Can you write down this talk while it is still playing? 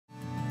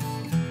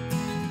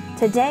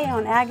Today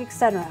on Ag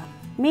Etc.,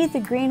 meet the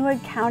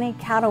Greenwood County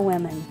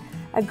Cattlewomen,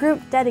 a group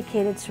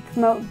dedicated to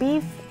promote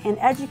beef and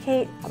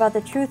educate about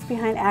the truth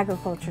behind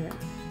agriculture.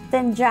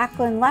 Then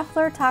Jacquelyne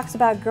Leffler talks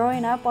about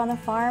growing up on the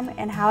farm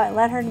and how it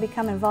led her to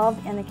become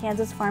involved in the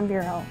Kansas Farm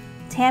Bureau.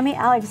 Tami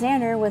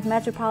Alexaner with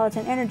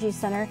Metropolitan Energy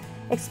Center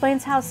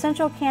explains how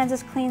Central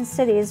Kansas Clean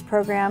Cities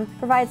program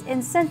provides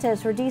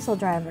incentives for diesel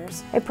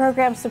drivers, a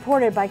program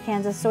supported by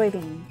Kansas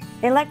Soybean.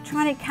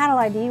 Electronic cattle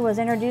ID was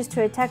introduced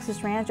to a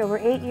Texas ranch over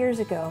 8 years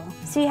ago.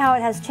 See how it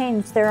has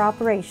changed their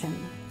operation.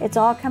 It's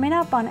all coming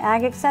up on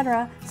Ag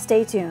Etc.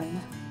 Stay tuned.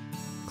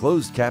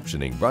 Closed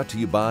captioning brought to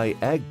you by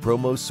Ag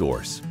Promo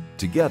Source.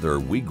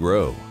 Together we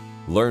grow.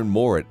 Learn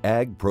more at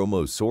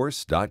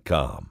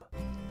agpromosource.com.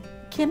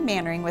 Kim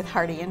Mannering with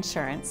Hardy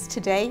Insurance.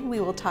 Today we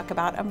will talk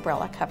about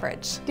umbrella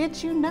coverage.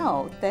 Did you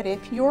know that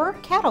if your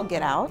cattle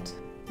get out,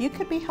 you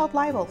could be held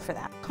liable for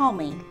that? Call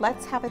me.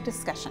 Let's have a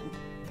discussion.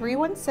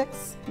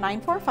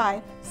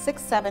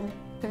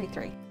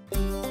 316-945-6733.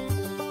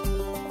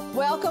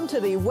 Welcome to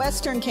the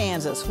Western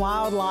Kansas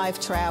Wildlife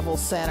Travel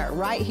Center,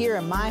 right here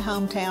in my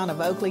hometown of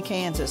Oakley,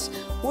 Kansas.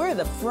 We're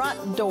the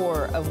front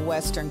door of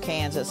Western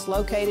Kansas,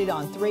 located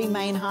on 3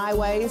 main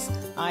highways,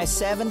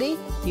 I-70,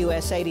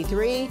 US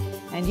 83,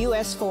 and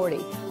US 40.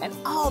 And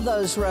all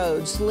those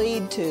roads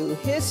lead to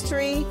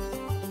history,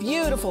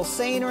 beautiful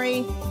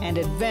scenery, and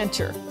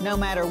adventure, no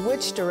matter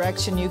which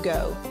direction you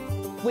go.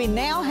 We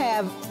now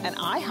have an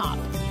IHOP.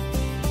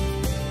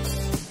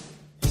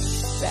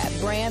 That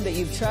brand that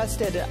you've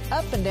trusted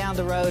up and down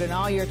the road in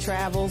all your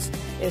travels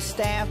is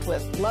staffed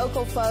with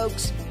local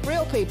folks,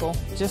 real people,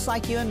 just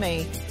like you and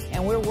me,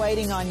 and we're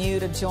waiting on you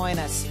to join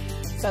us.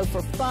 So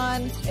for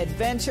fun,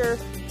 adventure,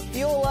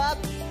 fuel up,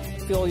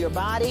 fuel your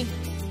body,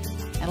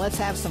 and let's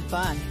have some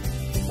fun.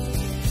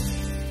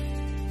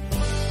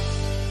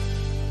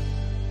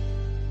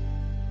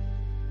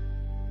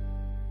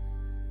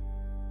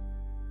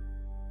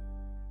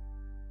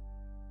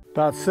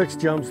 About 6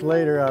 jumps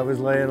later, I was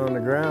laying on the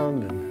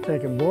ground and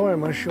thinking, boy,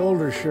 my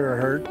shoulder sure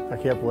hurt. I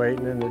kept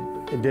waiting and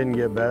it didn't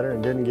get better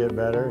and didn't get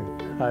better.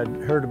 I'd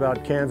heard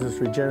about Kansas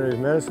Regenerative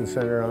Medicine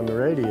Center on the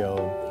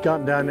radio.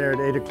 Gotten down there at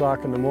 8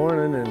 o'clock in the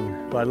morning,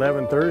 and by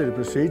 11:30 the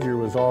procedure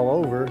was all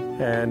over,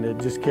 and it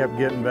just kept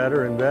getting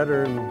better and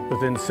better. And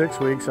within 6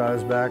 weeks I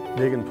was back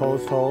digging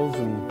post holes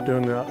and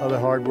doing the other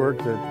hard work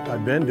that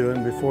I'd been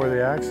doing before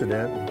the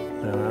accident.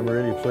 And I'm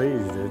really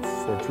pleased.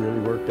 It's really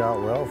worked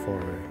out well for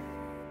me.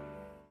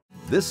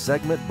 This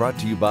segment brought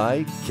to you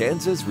by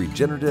Kansas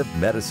Regenerative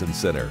Medicine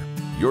Center.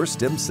 Your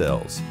stem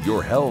cells,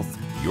 your health,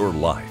 your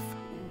life.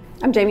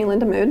 I'm Jamie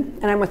Linda Mood,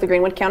 and I'm with the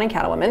Greenwood County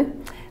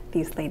Cattlewomen,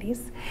 these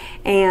ladies.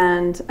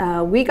 And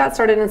we got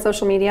started in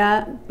social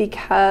media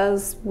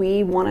because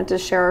we wanted to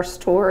share our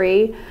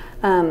story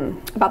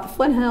about the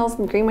Flint Hills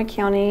and Greenwood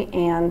County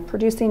and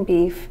producing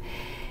beef.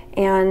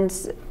 And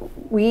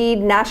we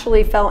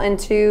naturally fell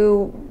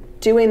into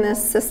doing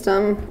this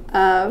system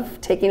of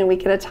taking a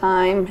week at a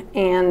time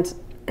and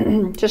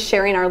just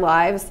sharing our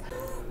lives,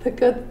 the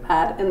good, the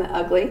bad, and the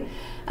ugly.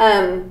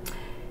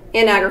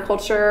 In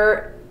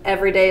agriculture,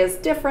 every day is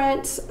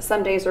different.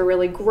 Some days are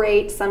really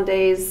great, some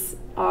days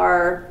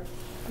are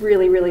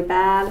really, really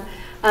bad.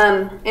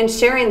 And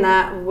sharing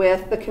that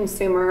with the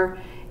consumer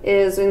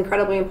is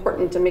incredibly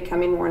important and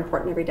becoming more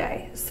important every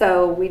day.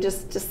 So we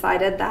just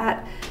decided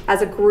that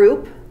as a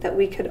group that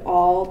we could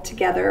all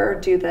together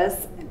do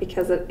this,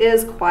 because it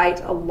is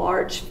quite a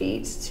large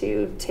feat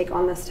to take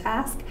on this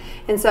task.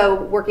 And so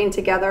working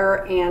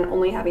together and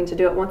only having to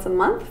do it once a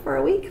month for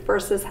a week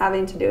versus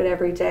having to do it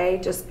every day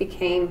just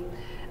became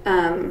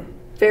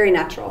very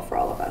natural for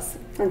all of us.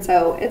 And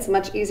so it's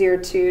much easier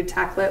to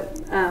tackle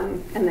it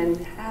and then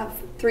have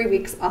 3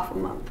 weeks off a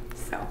month.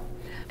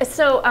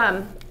 So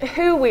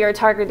who we are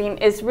targeting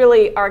is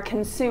really our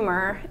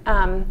consumer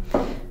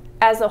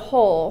as a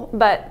whole,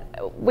 but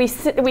we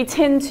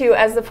tend to,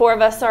 as the 4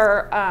 of us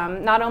are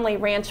not only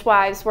ranch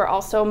wives, we're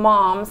also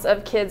moms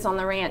of kids on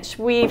the ranch.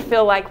 We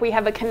feel like we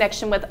have a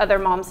connection with other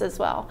moms as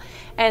well.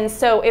 And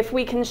so if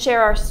we can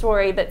share our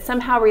story that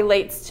somehow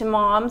relates to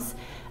moms,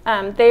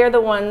 they are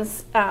the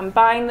ones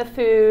buying the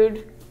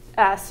food,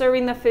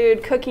 serving the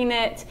food, cooking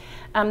it.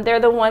 They're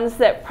the ones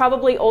that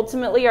probably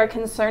ultimately are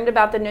concerned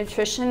about the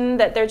nutrition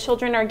that their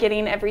children are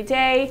getting every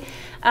day.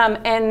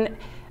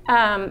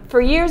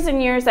 For years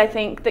and years, I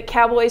think that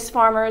cowboys,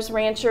 farmers,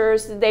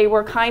 ranchers, they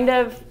were kind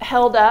of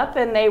held up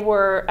and they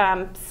were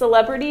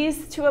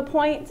celebrities to a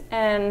point.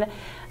 And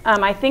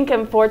I think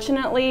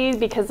unfortunately,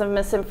 because of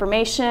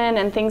misinformation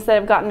and things that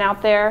have gotten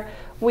out there,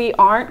 we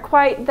aren't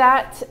quite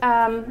that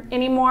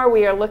anymore.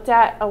 We are looked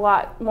at a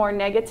lot more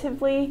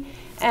negatively.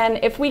 And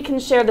if we can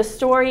share the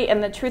story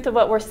and the truth of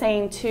what we're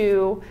saying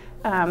to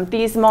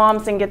these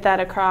moms and get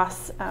that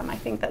across, I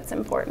think that's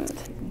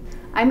important.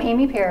 I'm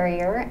Amy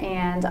Perrier,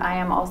 and I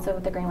am also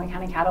with the Greenwood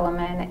County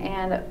Cattlewomen.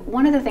 And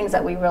one of the things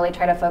that we really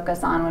try to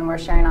focus on when we're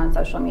sharing on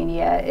social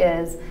media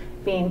is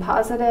being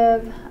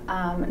positive,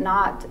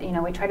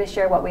 we try to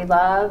share what we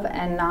love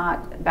and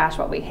not bash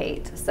what we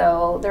hate.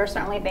 So there are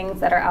certainly things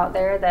that are out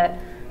there that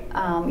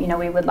you know,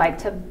 we would like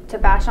to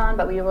bash on,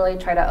 but we really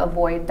try to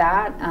avoid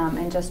that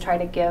and just try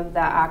to give the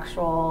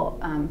actual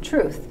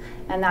truth.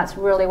 And that's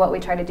really what we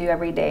try to do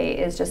every day,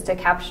 is just to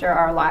capture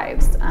our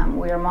lives.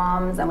 We are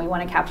moms and we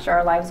want to capture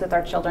our lives with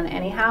our children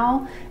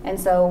anyhow, and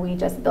so we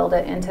just build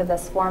it into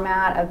this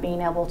format of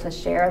being able to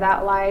share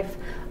that life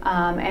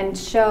and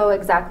show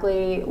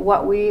exactly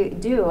what we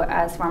do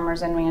as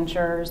farmers and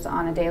ranchers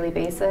on a daily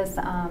basis,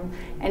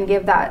 and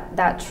give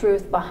that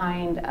truth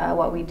behind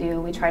what we do.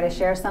 We try to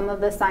share some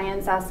of the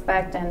science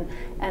aspect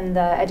and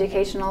the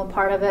educational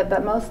part of it,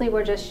 but mostly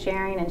we're just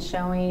sharing and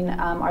showing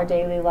our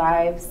daily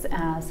lives,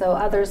 so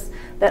others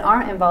that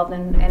aren't involved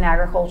in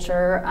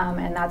agriculture,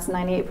 and that's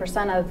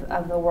 98%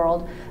 of the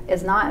world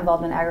is not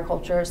involved in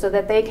agriculture, so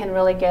that they can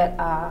really get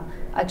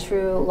a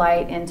true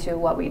light into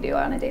what we do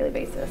on a daily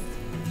basis.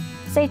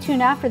 Stay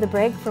tuned after the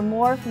break for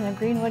more from the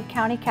Greenwood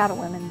County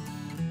Cattlewomen.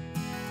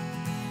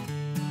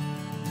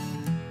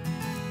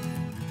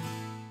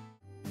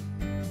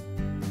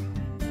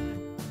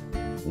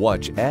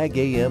 Watch Ag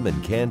AM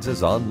in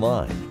Kansas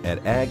online at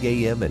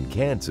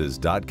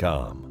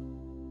agaminkansas.com.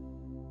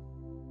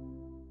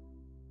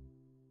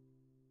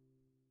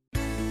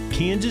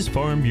 Kansas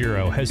Farm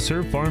Bureau has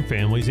served farm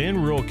families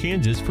and rural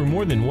Kansas for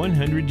more than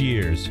 100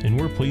 years, and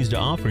we're pleased to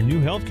offer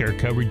new healthcare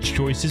coverage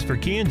choices for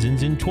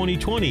Kansans in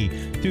 2020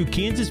 through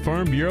Kansas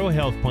Farm Bureau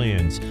health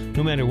plans.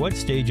 No matter what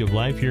stage of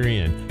life you're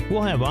in,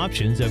 we'll have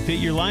options that fit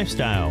your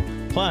lifestyle.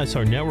 Plus,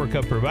 our network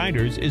of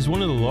providers is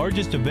one of the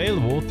largest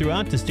available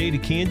throughout the state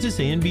of Kansas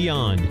and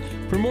beyond.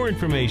 For more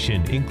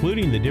information,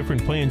 including the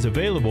different plans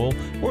available,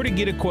 or to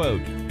get a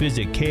quote,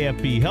 visit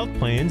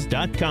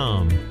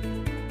kfbhealthplans.com.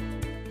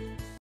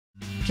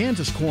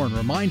 Kansas Corn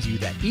reminds you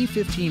that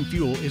E15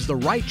 fuel is the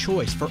right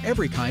choice for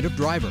every kind of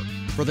driver.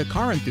 For the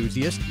car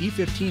enthusiast,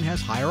 E15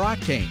 has higher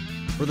octane.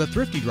 For the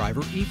thrifty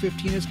driver,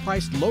 E15 is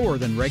priced lower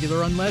than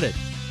regular unleaded.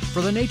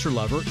 For the nature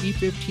lover,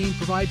 E15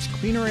 provides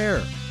cleaner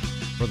air.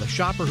 For the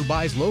shopper who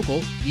buys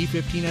local,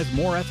 E15 has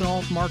more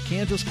ethanol from our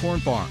Kansas corn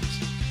farms.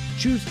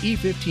 Choose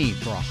E15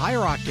 for a higher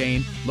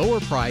octane,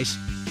 lower price,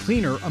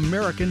 cleaner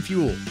American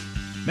fuel.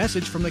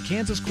 Message from the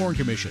Kansas Corn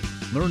Commission.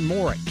 Learn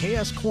more at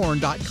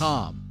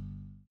kscorn.com.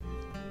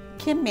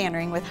 Kim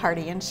Mannering with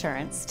Hardy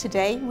Insurance.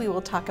 Today we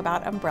will talk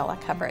about umbrella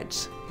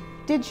coverage.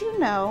 Did you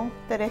know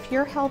that if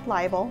you're held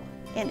liable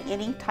in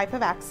any type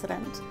of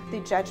accident,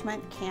 the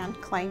judgment can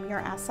claim your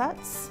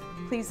assets?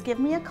 Please give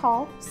me a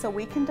call so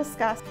we can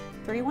discuss.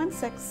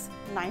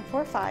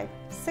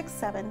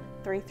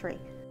 316-945-6733.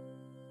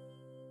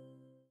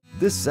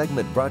 This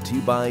segment brought to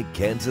you by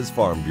Kansas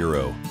Farm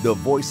Bureau, the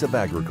voice of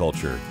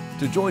agriculture.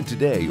 To join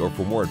today or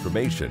for more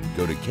information,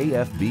 go to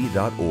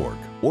kfb.org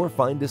or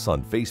find us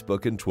on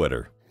Facebook and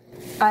Twitter.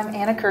 I'm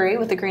Anna Curry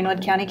with the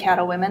Greenwood County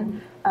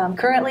Cattlewomen.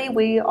 Currently,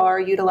 we are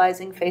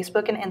utilizing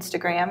Facebook and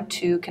Instagram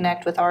to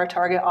connect with our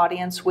target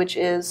audience, which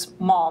is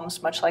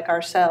moms, much like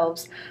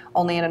ourselves,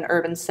 only in an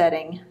urban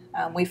setting.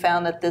 We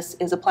found that this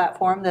is a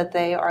platform that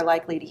they are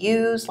likely to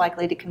use,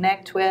 likely to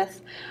connect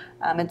with.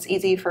 It's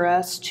easy for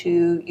us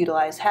to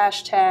utilize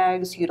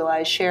hashtags,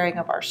 utilize sharing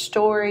of our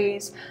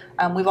stories.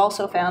 We've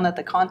also found that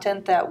the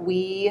content that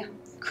we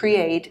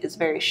create is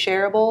very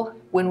shareable.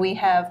 When we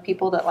have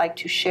people that like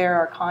to share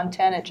our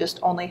content, it just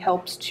only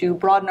helps to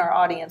broaden our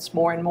audience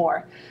more and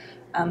more.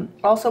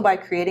 Also, by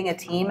creating a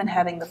team and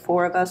having the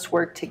four of us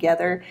work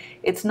together,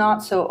 it's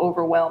not so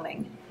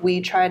overwhelming. We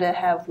try to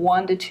have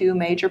 1 to 2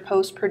 major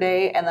posts per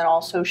day and then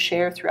also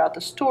share throughout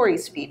the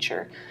stories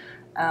feature.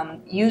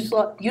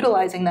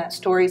 Utilizing that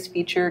stories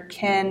feature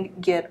can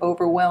get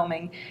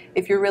overwhelming.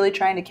 If you're really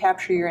trying to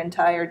capture your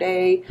entire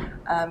day,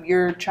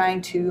 you're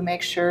trying to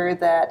make sure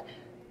that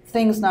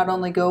things not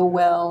only go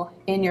well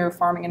in your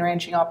farming and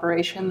ranching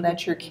operation,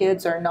 that your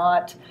kids are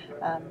not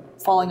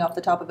falling off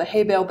the top of a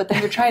hay bale, but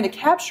then you're trying to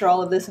capture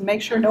all of this and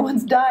make sure no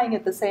one's dying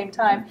at the same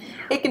time.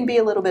 It can be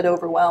a little bit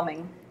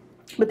overwhelming.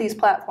 But these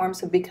platforms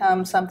have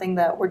become something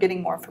that we're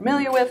getting more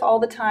familiar with all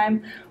the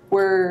time.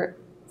 We're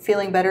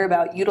feeling better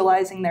about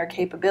utilizing their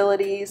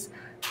capabilities.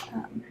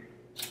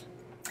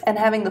 And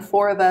having the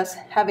four of us,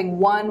 having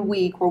 1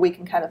 week where we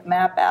can kind of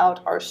map out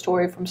our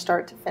story from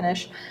start to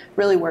finish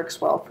really works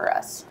well for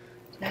us.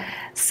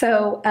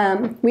 So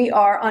we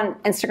are on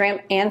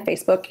Instagram and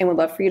Facebook, and would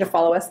love for you to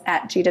follow us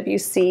at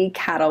GWC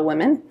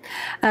Cattlewomen.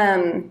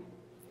 And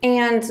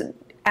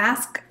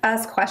ask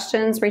us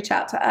questions, reach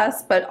out to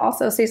us, but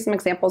also see some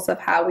examples of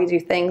how we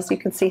do things. You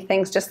can see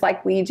things just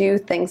like we do,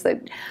 things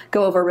that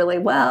go over really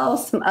well,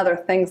 some other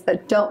things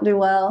that don't do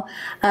well.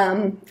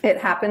 It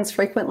happens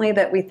frequently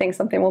that we think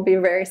something will be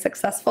very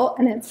successful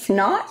and it's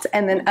not,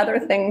 and then other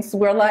things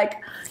we're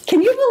like,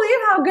 can you believe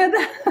how good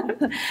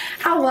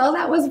how well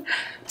that was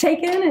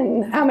taken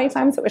and how many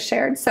times it was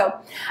shared? So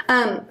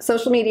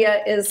social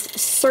media is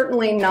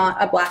certainly not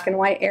a black and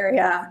white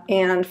area,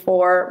 and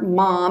for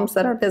moms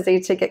that are busy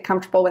to get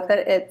comfortable with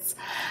it, it's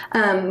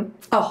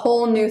a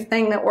whole new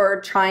thing that we're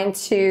trying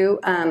to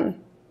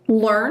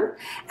learn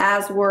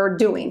as we're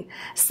doing.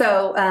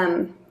 So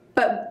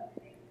but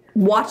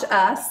watch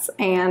us,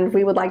 and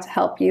we would like to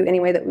help you any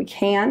way that we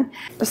can.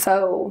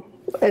 So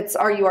It's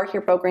our You Are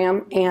Here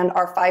program and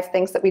our 5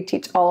 things that we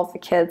teach all of the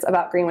kids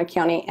about Greenwood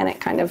County, and it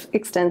kind of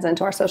extends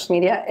into our social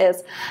media,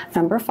 is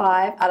number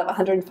 5, out of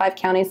 105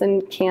 counties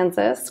in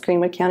Kansas,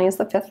 Greenwood County is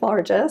the 5th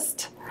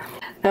largest.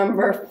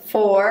 Number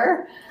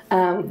 4,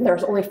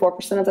 there's only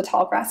 4% of the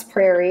tall grass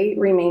prairie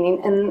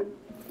remaining in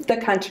the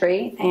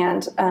country,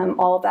 and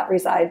all of that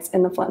resides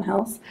in the Flint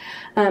Hills.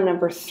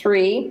 Number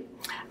 3,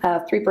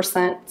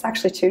 3%, it's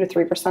actually 2 to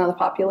 3% of the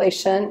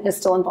population is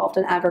still involved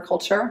in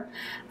agriculture.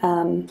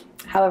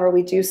 However,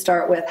 we do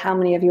start with how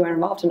many of you are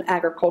involved in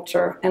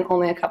agriculture, and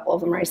only a couple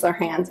of them raise their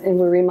hands, and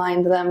we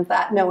remind them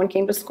that no one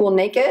came to school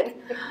naked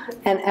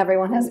and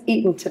everyone has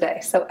eaten today,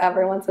 so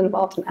everyone's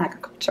involved in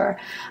agriculture.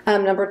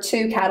 Number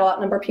 2, cattle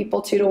outnumber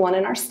people 2 to 1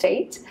 in our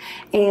state,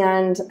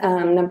 and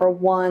number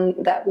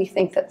 1, that we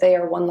think that they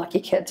are one lucky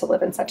kid to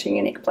live in such a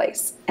unique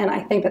place. And I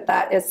think that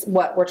that is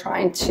what we're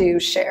trying to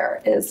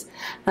share is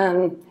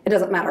it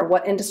doesn't matter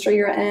what industry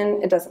you're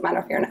in, it doesn't matter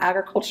if you're in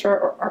agriculture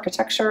or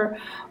architecture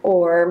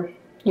or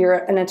you're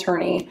an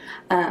attorney.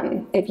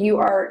 If you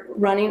are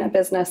running a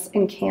business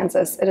in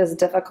Kansas, it is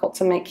difficult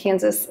to make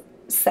Kansas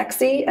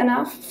sexy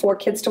enough for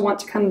kids to want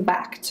to come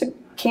back to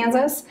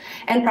Kansas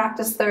and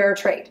practice their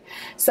trade.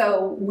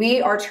 So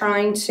we are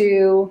trying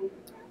to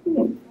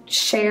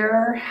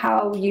share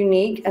how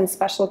unique and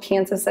special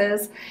Kansas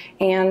is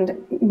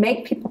and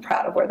make people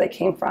proud of where they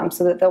came from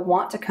so that they'll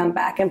want to come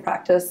back and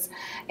practice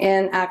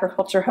in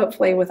agriculture,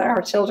 hopefully with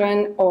our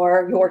children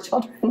or your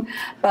children,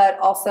 but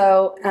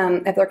also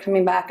if they're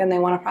coming back and they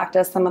want to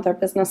practice some of their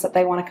business, that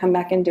they want to come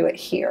back and do it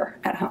here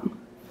at home.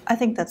 I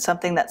think that's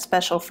something that's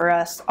special for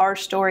us. Our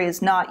story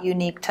is not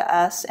unique to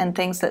us, and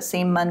things that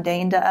seem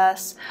mundane to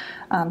us,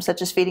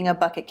 such as feeding a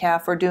bucket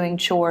calf or doing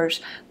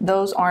chores,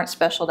 those aren't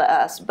special to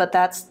us. But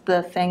that's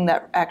the thing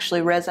that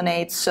actually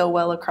resonates so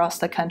well across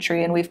the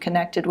country, and we've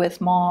connected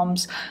with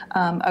moms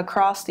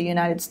across the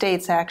United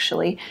States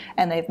actually,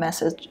 and they've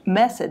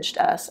messaged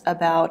us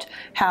about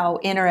how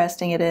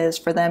interesting it is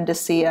for them to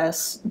see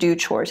us do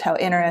chores, how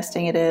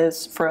interesting it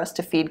is for us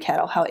to feed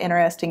cattle, how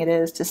interesting it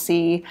is to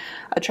see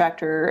a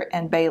tractor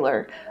and baler.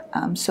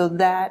 So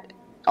that,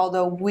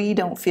 although we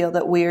don't feel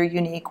that we're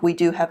unique, we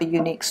do have a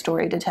unique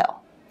story to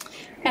tell.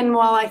 And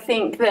while I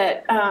think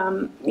that,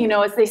 you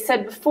know, as they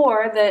said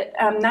before, that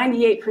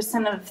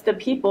 98% of the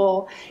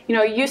people, you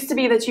know, it used to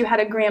be that you had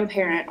a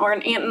grandparent or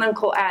an aunt and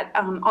uncle at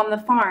on the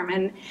farm,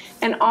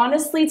 and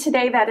honestly,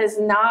 today that is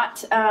not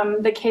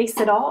the case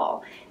at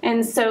all.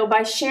 And so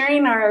by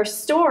sharing our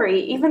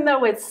story, even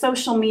though it's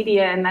social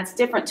media and that's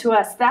different to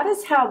us, that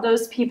is how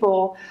those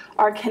people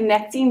are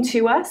connecting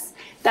to us.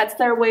 That's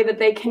their way that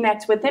they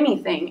connect with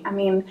anything. I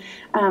mean,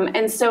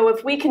 and so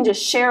if we can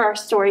just share our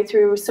story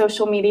through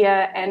social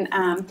media and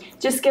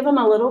just give them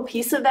a little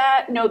piece of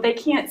that, no, they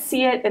can't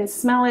see it and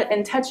smell it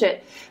and touch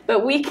it,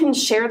 but we can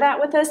share that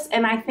with us,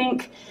 and I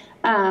think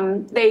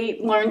they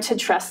learn to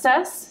trust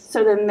us,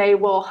 so then they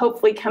will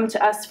hopefully come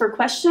to us for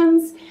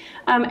questions,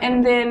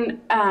 and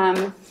then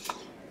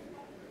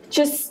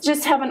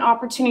just have an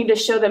opportunity to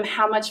show them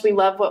how much we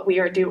love what we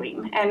are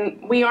doing.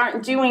 And we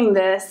aren't doing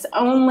this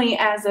only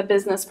as a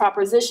business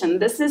proposition.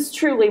 This is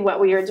truly what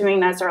we are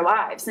doing as our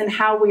lives and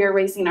how we are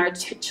raising our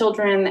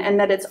children, and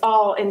that it's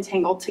all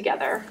entangled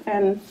together.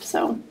 And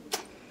so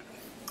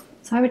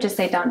I would just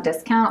say don't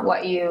discount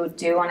what you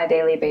do on a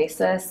daily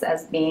basis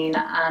as being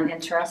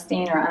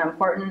uninteresting or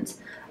unimportant.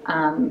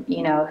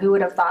 You know, who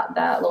would have thought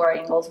that Laura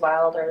Ingalls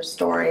Wilder's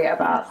story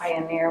about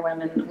pioneer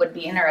women would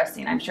be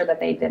interesting? I'm sure that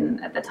they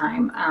didn't at the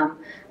time.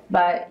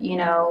 But, you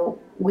know,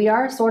 we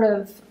are sort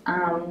of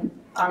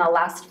on a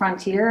last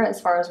frontier as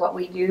far as what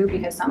we do,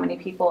 because so many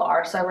people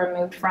are so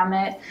removed from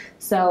it.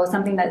 So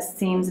something that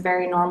seems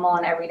very normal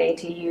and everyday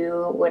to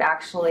you could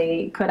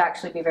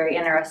actually be very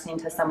interesting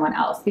to someone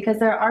else, because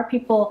there aren't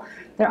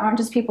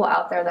just people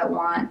out there that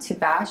want to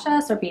bash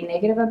us or be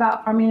negative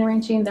about farming and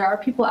ranching. There are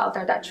people out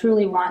there that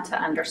truly want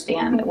to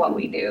understand what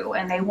we do,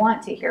 and they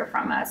want to hear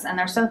from us, and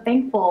they're so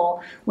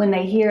thankful when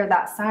they hear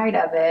that side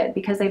of it,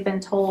 because they've been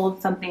told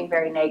something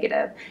very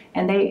negative,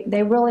 and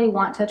they really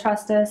want to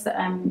trust us,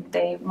 and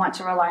they want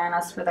to rely on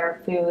us for their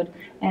food.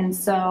 And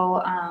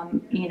so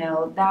you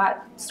know,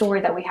 that story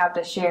that we have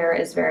to share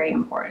is very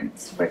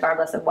important,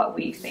 regardless of what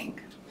we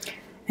think.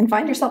 And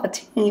find yourself a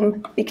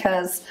team,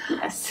 because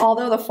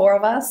although the 4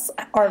 of us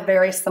are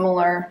very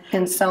similar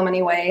in so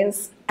many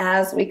ways,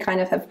 as we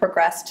kind of have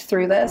progressed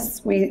through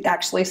this, we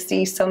actually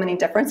see so many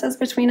differences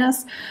between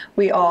us.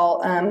 We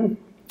all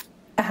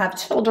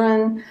have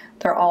children.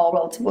 They're all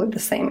relatively the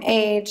same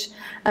age.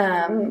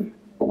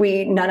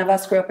 None of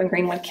us grew up in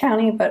Greenwood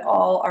County, but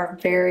all are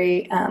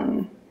very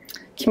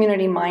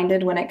community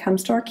minded when it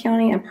comes to our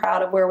county, and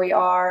proud of where we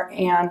are,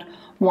 and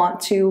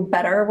want to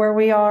better where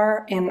we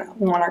are, and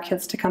want our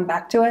kids to come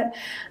back to it.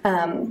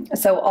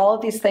 So all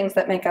of these things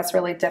that make us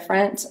really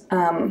different,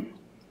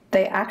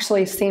 they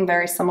actually seem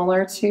very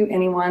similar to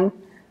anyone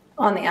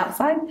on the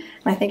outside. And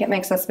I think it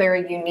makes us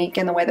very unique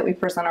in the way that we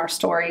present our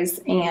stories,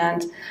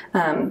 and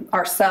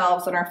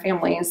ourselves and our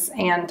families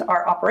and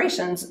our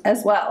operations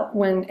as well,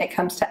 when it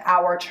comes to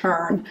our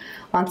turn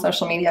on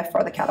social media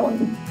for the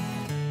Cattlewomen.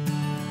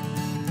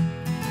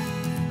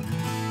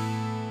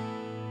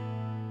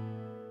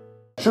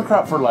 Sure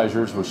Crop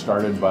Fertilizers was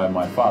started by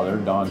my father,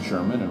 Don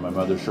Sherman, and my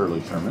mother,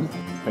 Shirley Sherman.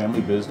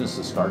 Family business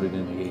that started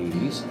in the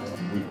 80s.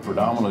 We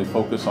predominantly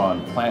focus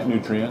on plant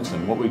nutrients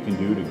and what we can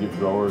do to give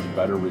growers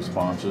better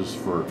responses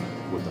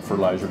with the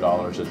fertilizer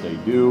dollars that they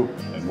do,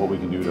 and what we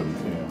can do to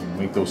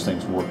make those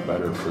things work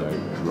better for the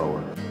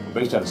grower. We're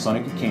based out of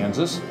Seneca,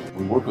 Kansas.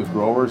 We work with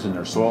growers in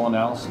their soil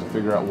analysis to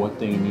figure out what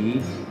they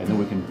need, and then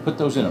we can put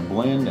those in a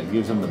blend that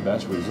gives them the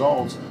best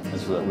results, and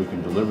so that we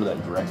can deliver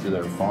that direct to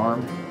their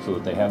farm so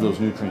that they have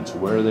those nutrients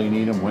where they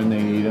need them, when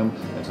they need them,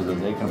 and so that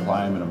they can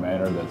apply them in a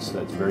manner that's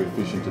very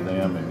efficient to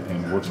them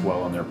and works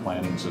well in their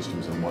planting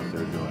systems and what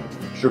they're doing.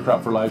 Sure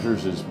Crop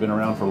Fertilizers has been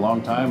around for a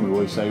long time. We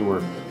always say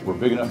we're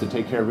big enough to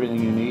take care of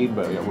everything you need,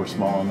 but we're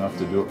small enough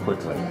to do it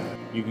quickly.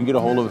 You can get a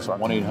hold of us at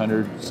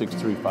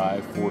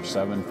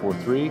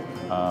 1-800-635-4743.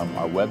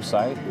 Our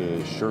website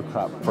is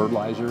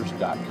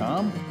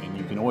surecropfertilizers.com, and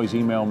you can always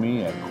email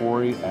me at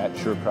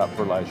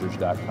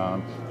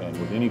Corey@surecropfertilizers.com, and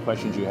with any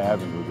questions you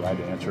have, we'll be glad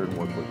to answer it and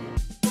work with you.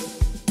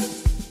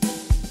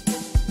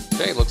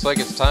 Okay, looks like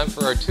it's time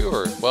for our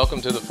tour. Welcome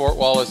to the Fort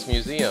Wallace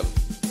Museum.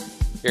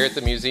 Here at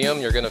the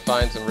museum, you're going to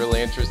find some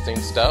really interesting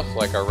stuff,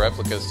 like our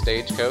replica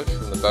stagecoach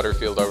from the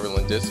Butterfield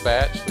Overland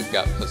Dispatch. We've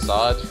got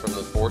facades from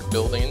the fort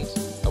buildings.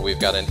 We've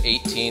got an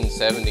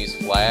 1870s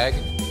flag.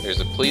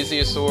 There's a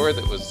plesiosaur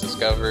that was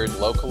discovered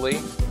locally.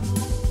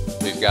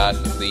 We've got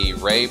the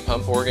Ray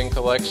pump organ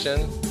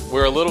collection.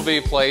 We're a little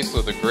bitty place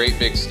with a great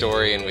big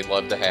story, and we'd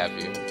love to have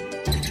you.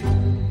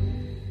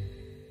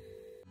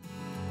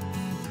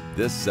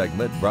 This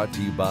segment brought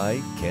to you by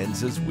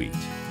Kansas Wheat.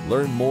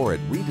 Learn more at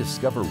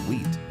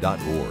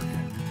rediscoverwheat.org.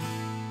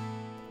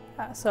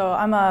 So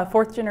I'm a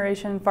fourth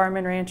generation farm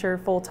and rancher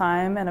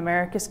full-time in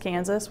Americus,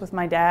 Kansas with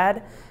my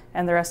dad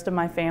and the rest of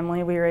my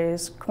family. We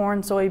raise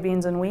corn,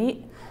 soybeans, and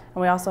wheat.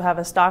 And we also have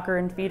a stocker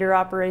and feeder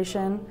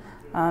operation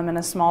and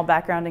a small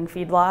backgrounding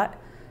feedlot.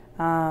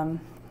 I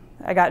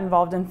got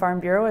involved in Farm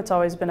Bureau. It's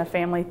always been a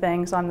family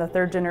thing, so I'm the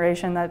third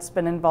generation that's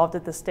been involved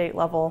at the state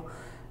level.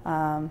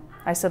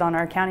 I sit on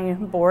our county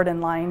board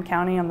in Lyon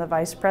County. I'm the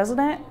vice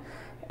president.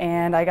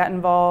 And I got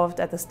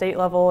involved at the state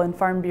level in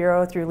Farm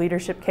Bureau through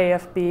Leadership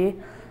KFB.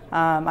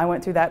 I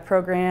went through that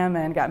program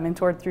and got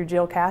mentored through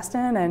Jill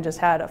Caston and just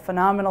had a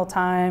phenomenal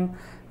time,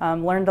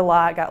 learned a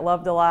lot, got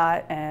loved a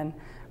lot, and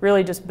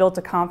really just built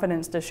a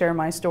confidence to share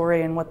my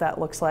story and what that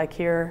looks like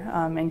here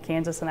in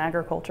Kansas and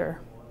agriculture.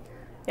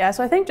 Yeah,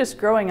 so I think just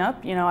growing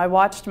up, I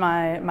watched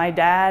my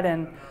dad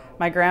and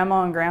my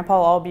grandma and grandpa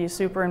all be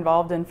super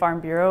involved in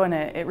Farm Bureau, and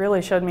it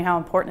really showed me how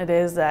important it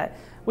is that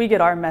we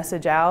get our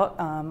message out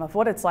of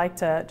what it's like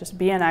to just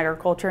be in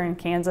agriculture in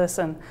Kansas.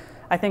 And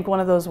I think one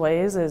of those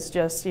ways is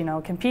just,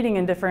 competing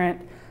in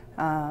different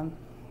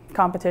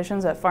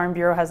competitions that Farm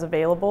Bureau has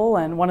available,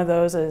 and one of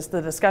those is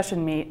the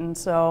discussion meet. And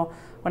so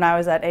when I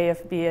was at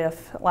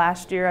AFBF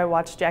last year, I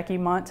watched Jackie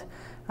Munt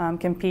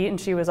compete, and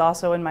she was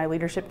also in my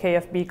Leadership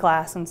KFB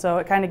class, and so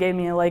it kind of gave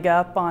me a leg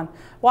up on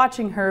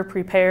watching her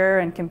prepare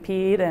and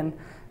compete, and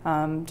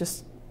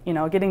just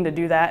getting to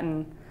do that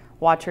and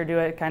watch her do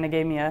it kind of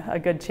gave me a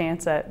good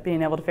chance at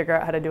being able to figure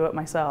out how to do it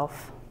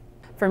myself.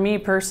 For me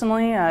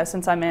personally,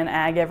 since I'm in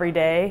ag every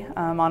day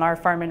on our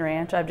farm and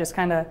ranch, I've just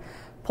kind of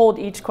pulled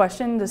each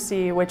question to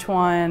see which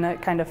one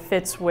kind of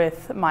fits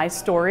with my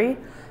story.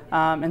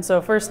 And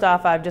so first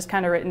off, I've just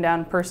kind of written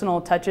down personal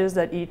touches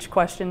at each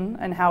question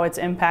and how it's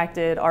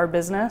impacted our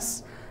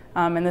business.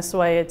 And this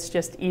way it's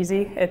just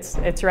easy.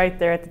 It's right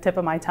there at the tip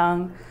of my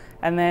tongue.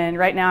 And then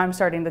right now I'm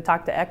starting to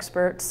talk to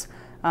experts.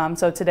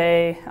 So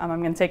today I'm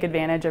going to take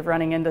advantage of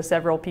running into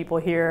several people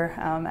here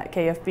at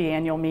KFB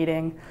annual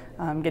meeting,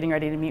 getting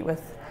ready to meet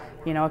with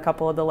a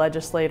couple of the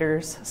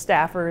legislators,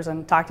 staffers,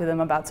 and talk to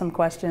them about some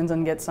questions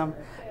and get some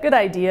good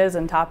ideas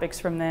and topics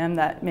from them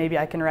that maybe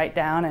I can write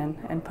down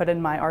and put in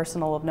my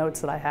arsenal of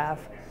notes that I have.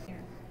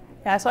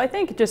 Yeah, so I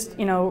think just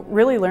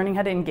really learning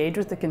how to engage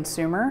with the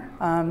consumer.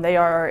 They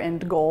are our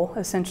end goal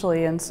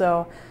essentially, and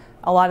so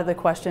a lot of the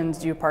questions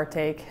do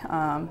partake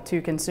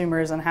to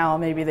consumers and how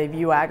maybe they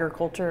view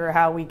agriculture or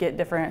how we get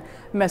different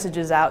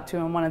messages out to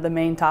them. One of the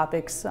main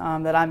topics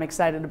that I'm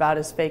excited about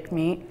is fake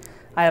meat.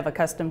 I have a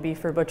custom beef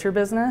for butcher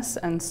business,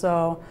 and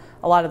so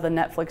a lot of the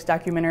Netflix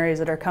documentaries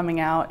that are coming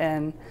out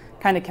and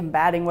kind of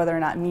combating whether or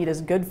not meat is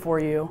good for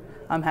you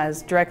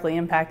has directly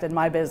impacted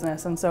my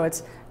business, and so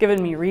it's given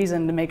me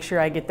reason to make sure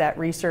I get that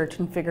research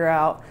and figure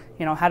out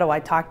how do I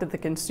talk to the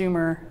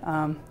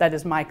consumer that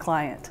is my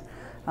client.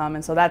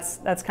 And so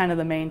that's kind of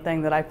the main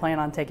thing that I plan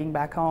on taking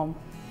back home.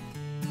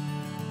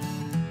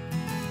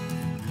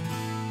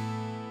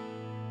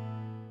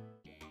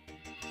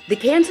 The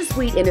Kansas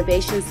Wheat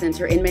Innovation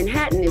Center in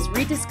Manhattan is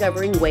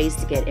rediscovering ways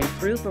to get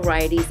improved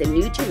varieties and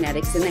new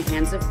genetics in the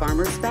hands of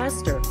farmers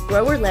faster.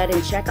 Grower-led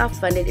and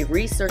checkoff-funded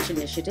research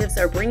initiatives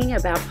are bringing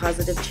about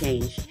positive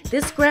change.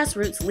 This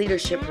grassroots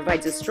leadership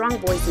provides a strong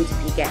voice in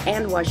Topeka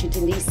and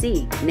Washington,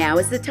 D.C. Now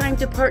is the time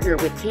to partner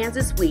with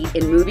Kansas Wheat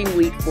in moving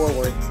wheat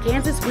forward.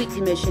 Kansas Wheat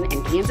Commission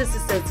and Kansas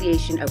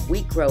Association of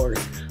Wheat Growers.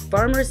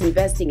 Farmers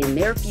investing in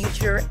their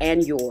future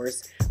and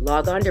yours.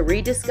 Log on to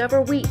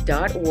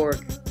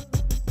rediscoverwheat.org.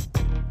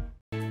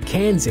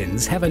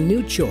 Kansans have a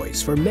new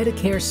choice for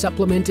Medicare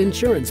supplement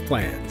insurance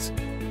plans.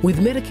 With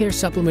Medicare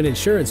supplement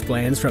insurance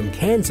plans from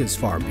Kansas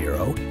Farm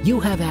Bureau, you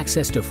have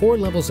access to 4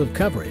 levels of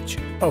coverage,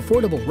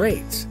 affordable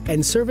rates,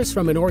 and service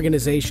from an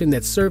organization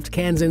that's served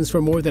Kansans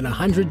for more than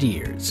 100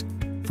 years.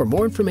 For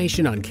more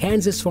information on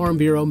Kansas Farm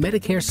Bureau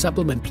Medicare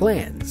supplement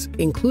plans,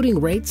 including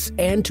rates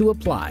and to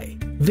apply,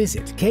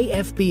 visit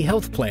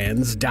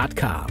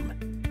kfbhealthplans.com.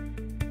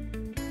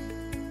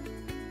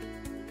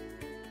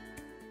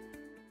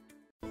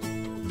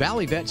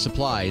 Valley Vet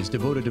Supply is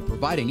devoted to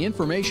providing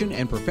information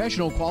and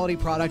professional quality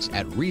products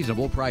at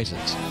reasonable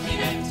prices.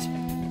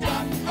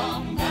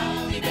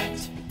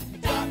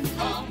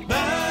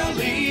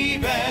 Valley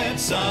Vet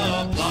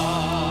Supply.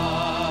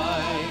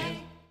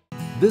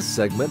 This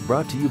segment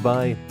brought to you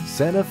by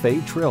Santa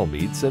Fe Trail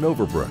Meats in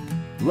Overbrook.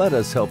 Let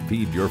us help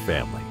feed your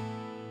family.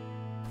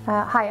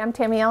 Hi, I'm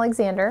Tami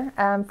Alexaner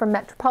from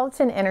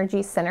Metropolitan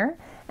Energy Center,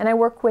 and I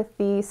work with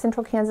the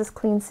Central Kansas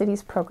Clean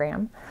Cities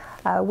program,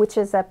 which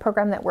is a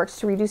program that works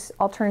to reduce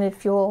alternative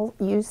fuel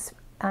use,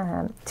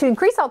 to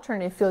increase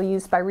alternative fuel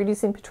use by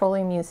reducing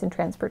petroleum use in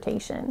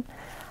transportation.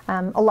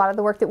 A lot of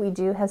the work that we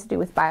do has to do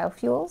with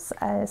biofuels,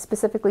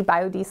 specifically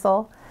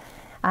biodiesel.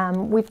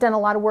 We've done a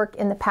lot of work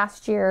in the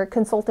past year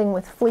consulting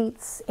with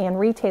fleets and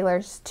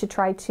retailers to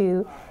try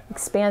to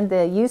expand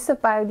the use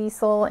of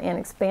biodiesel and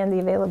expand the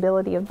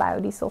availability of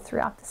biodiesel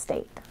throughout the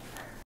state.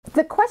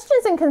 The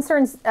questions and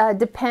concerns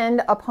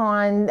depend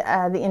upon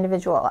the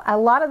individual. A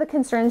lot of the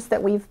concerns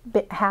that we've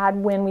had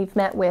when we've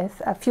met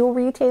with fuel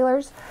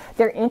retailers,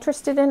 they're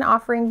interested in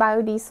offering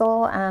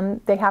biodiesel.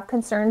 They have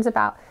concerns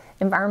about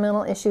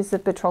environmental issues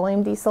with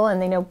petroleum diesel,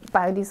 and they know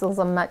biodiesel is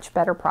a much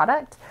better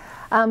product.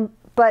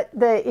 But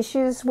the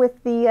issues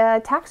with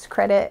the tax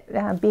credit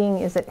being,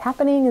 is it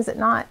happening, is it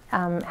not,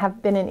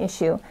 have been an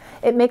issue.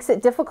 It makes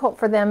it difficult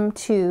for them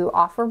to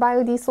offer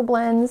biodiesel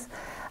blends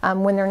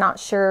when they're not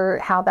sure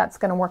how that's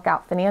going to work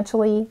out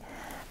financially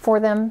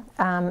for them.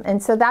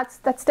 And so that's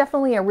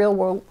definitely a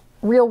real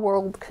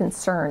world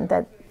concern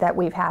that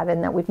we've had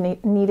and that we've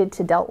needed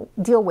to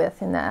deal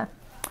with in the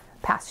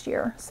past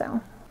year. So.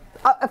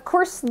 Of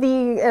course,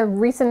 the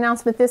recent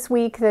announcement this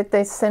week that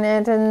the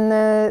Senate and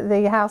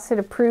the House had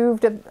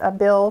approved a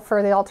bill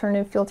for the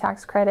alternative fuel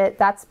tax credit,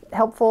 that's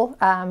helpful.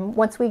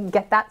 Once we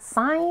get that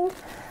signed,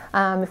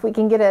 if we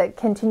can get a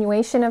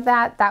continuation of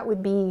that, that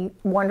would be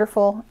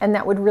wonderful, and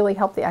that would really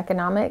help the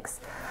economics.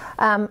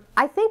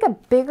 I think a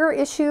bigger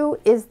issue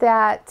is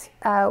that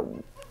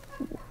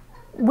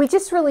we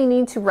just really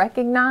need to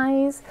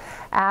recognize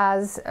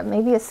as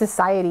maybe a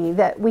society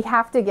that we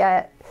have to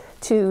get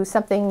to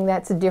something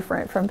that's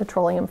different from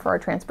petroleum for our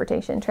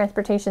transportation.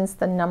 Transportation's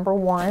the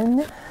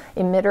 #1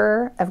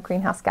 emitter of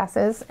greenhouse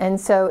gases, and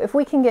so if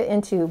we can get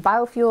into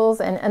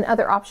biofuels and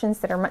other options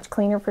that are much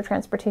cleaner for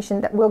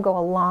transportation, that will go a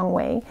long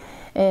way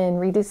in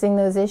reducing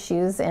those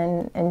issues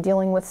and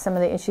dealing with some of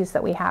the issues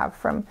that we have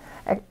from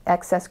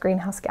excess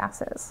greenhouse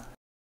gases.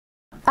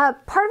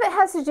 Part of it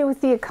has to do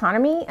with the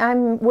economy.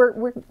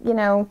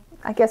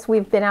 I guess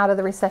we've been out of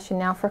the recession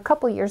now for a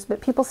couple of years, but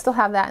people still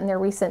have that in their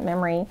recent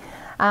memory.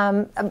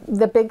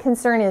 The big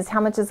concern is how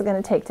much is it going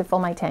to take to fill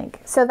my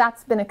tank? So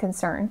that's been a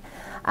concern.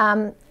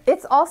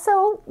 It's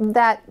also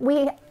that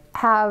we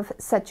have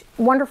such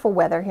wonderful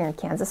weather here in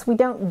Kansas. We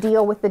don't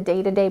deal with the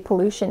day-to-day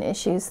pollution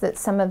issues that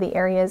some of the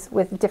areas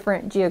with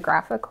different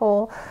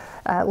geographical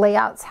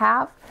layouts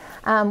have.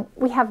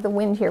 We have the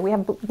wind here, we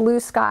have blue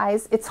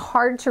skies. It's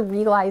hard to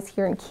realize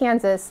here in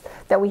Kansas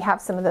that we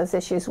have some of those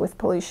issues with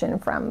pollution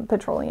from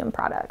petroleum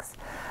products.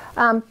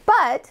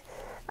 But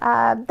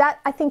that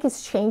I think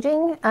is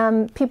changing.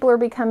 People are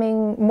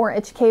becoming more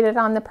educated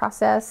on the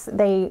process.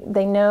 They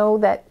know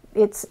that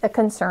it's a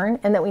concern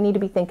and that we need to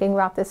be thinking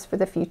about this for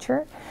the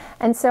future.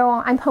 And so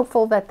I'm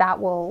hopeful that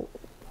that will,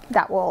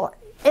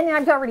 and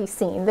I've already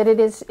seen that it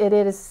is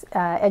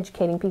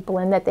educating people,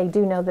 and that they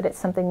do know that it's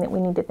something that we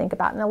need to think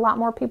about, and a lot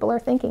more people are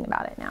thinking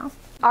about it now.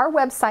 Our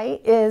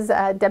website is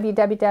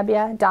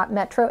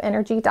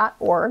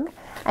www.metroenergy.org,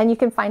 and you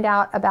can find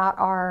out about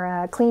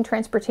our clean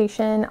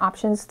transportation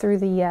options through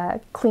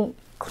the Clean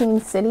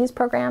Cities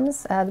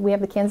programs. We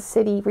have the Kansas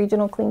City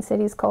Regional Clean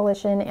Cities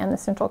Coalition and the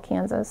Central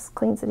Kansas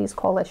Clean Cities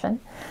Coalition.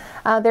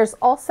 There's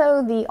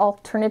also the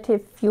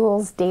Alternative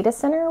Fuels Data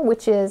Center,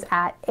 which is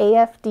at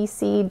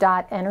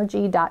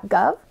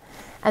afdc.energy.gov.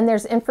 And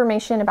there's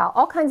information about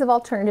all kinds of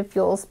alternative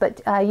fuels,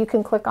 but you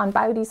can click on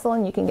biodiesel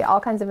and you can get all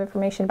kinds of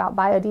information about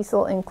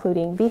biodiesel,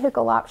 including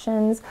vehicle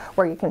options,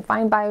 where you can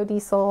find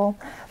biodiesel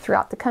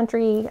throughout the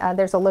country.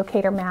 There's a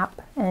locator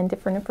map and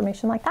different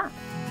information like that.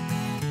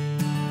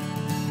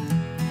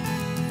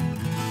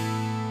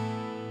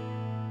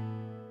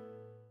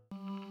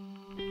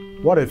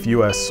 What if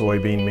U.S.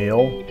 soybean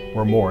meal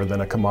were more than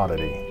a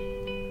commodity?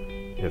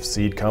 If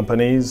seed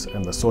companies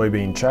and the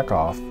soybean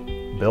checkoff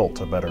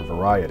built a better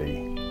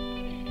variety?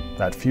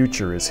 That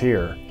future is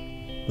here.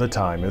 The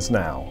time is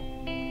now.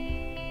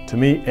 To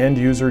meet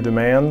end-user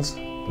demands,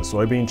 the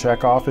soybean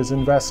checkoff is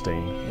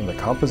investing in the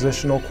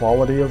compositional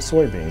quality of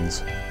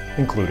soybeans,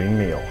 including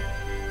meal.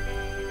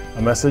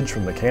 A message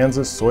from the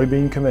Kansas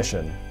Soybean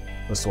Commission,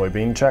 the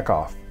soybean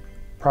checkoff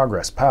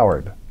Progress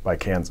powered by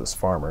Kansas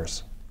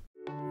farmers.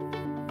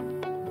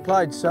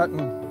 Clyde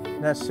Sutton,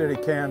 Nest City,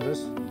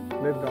 Kansas.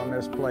 Lived on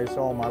this place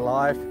all my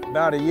life.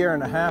 About a year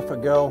and a half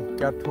ago,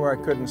 got to where I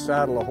couldn't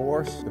saddle a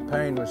horse. The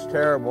pain was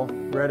terrible.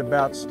 Read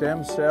about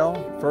stem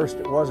cell. First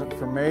it wasn't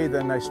for me,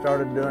 then they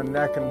started doing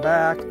neck and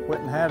back.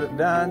 Went and had it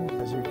done.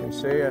 As you can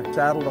see, I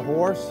saddled a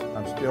horse.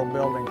 I'm still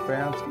building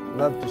fence.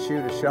 Love to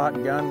shoot a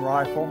shotgun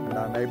rifle, and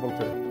I'm able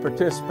to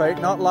participate,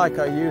 not like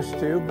I used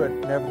to, but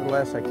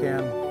nevertheless I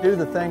can do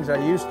the things I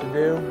used to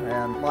do,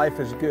 and life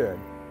is good.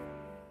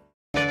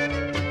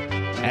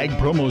 Ag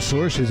Promo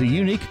Source is a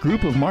unique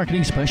group of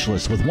marketing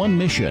specialists with one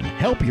mission: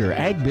 help your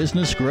ag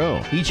business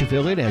grow. Each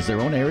affiliate has their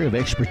own area of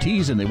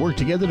expertise, and they work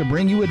together to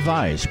bring you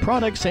advice,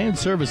 products, and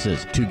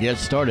services. To get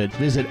started,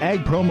 visit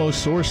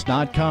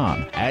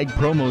agpromosource.com. Ag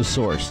Promo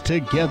Source,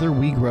 together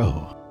we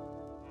grow.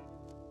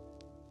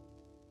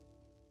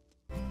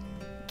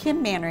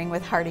 Kim Mannering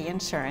with Hardy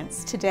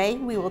Insurance. Today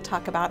we will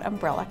talk about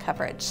umbrella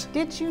coverage.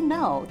 Did you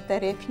know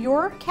that if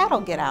your cattle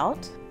get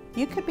out,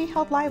 you could be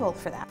held liable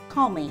for that?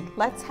 Call me.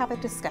 Let's have a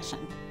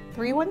discussion.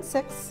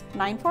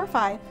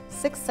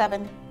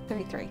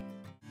 316-945-6733.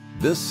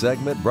 This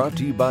segment brought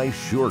to you by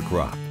Sure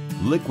Crop,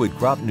 liquid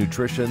crop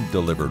nutrition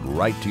delivered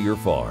right to your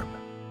farm.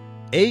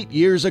 8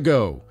 years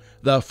ago,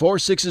 the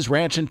 4-6's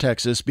ranch in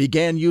Texas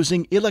began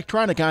using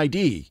electronic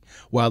ID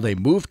while they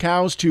moved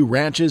cows to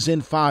ranches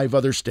in 5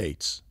 other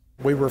states.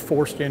 We were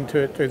forced into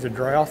it through the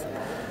drought.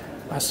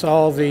 I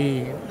saw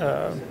the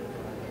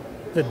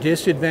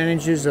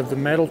disadvantages of the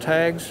metal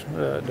tags,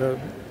 the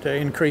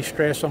increased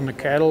stress on the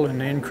cattle and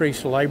the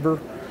increased labor.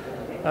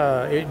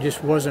 It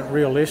just wasn't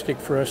realistic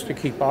for us to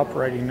keep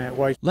operating that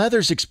way.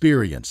 Leather's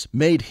experience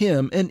made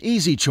him an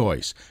easy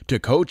choice to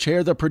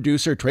co-chair the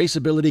Producer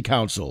Traceability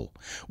Council,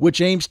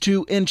 which aims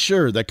to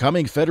ensure the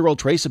coming federal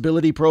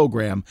traceability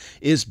program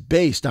is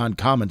based on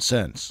common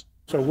sense.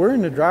 So we're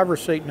in the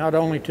driver's seat not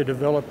only to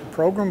develop the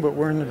program, but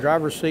we're in the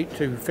driver's seat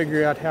to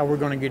figure out how we're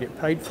going to get it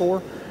paid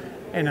for,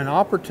 and an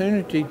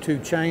opportunity to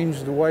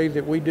change the way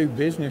that we do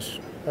business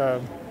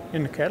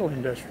in the cattle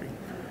industry.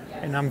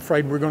 And I'm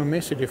afraid we're going to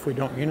miss it if we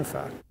don't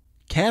unify.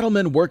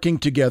 Cattlemen working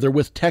together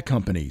with tech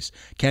companies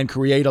can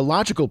create a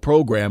logical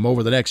program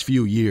over the next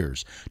few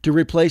years to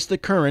replace the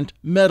current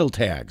metal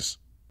tags.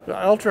 The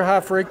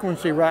ultra-high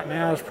frequency right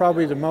now is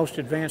probably the most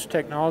advanced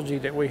technology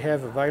that we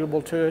have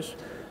available to us.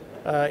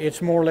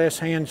 It's more or less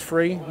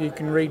hands-free. You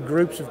can read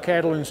groups of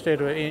cattle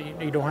instead of,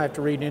 you don't have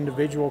to read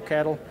individual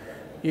cattle.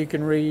 You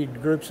can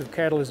read groups of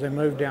cattle as they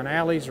move down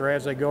alleys or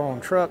as they go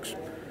on trucks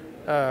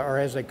or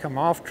as they come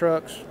off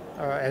trucks,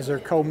 as they're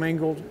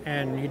commingled,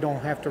 and you don't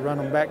have to run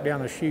them back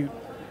down the chute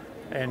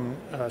and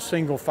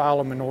single file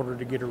them in order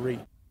to get a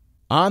read.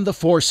 On the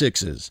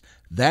 4-6's,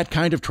 that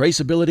kind of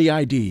traceability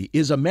ID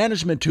is a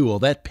management tool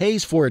that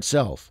pays for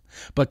itself,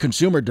 but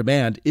consumer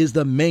demand is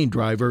the main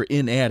driver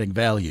in adding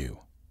value.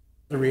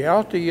 The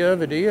reality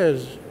of it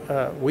is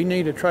we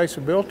need a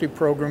traceability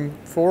program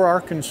for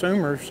our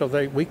consumers so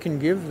that we can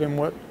give them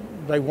what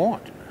they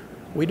want.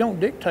 We don't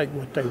dictate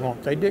what they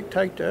want, they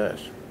dictate to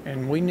us,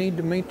 and we need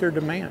to meet their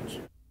demands.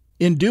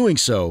 In doing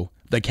so,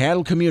 the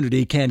cattle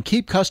community can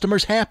keep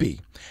customers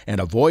happy and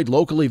avoid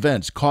local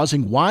events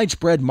causing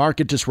widespread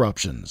market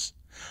disruptions.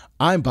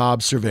 I'm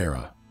Bob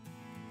Cervera.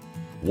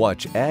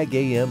 Watch Ag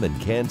AM in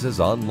Kansas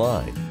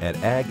online at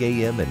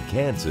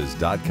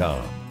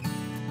agamandkansas.com.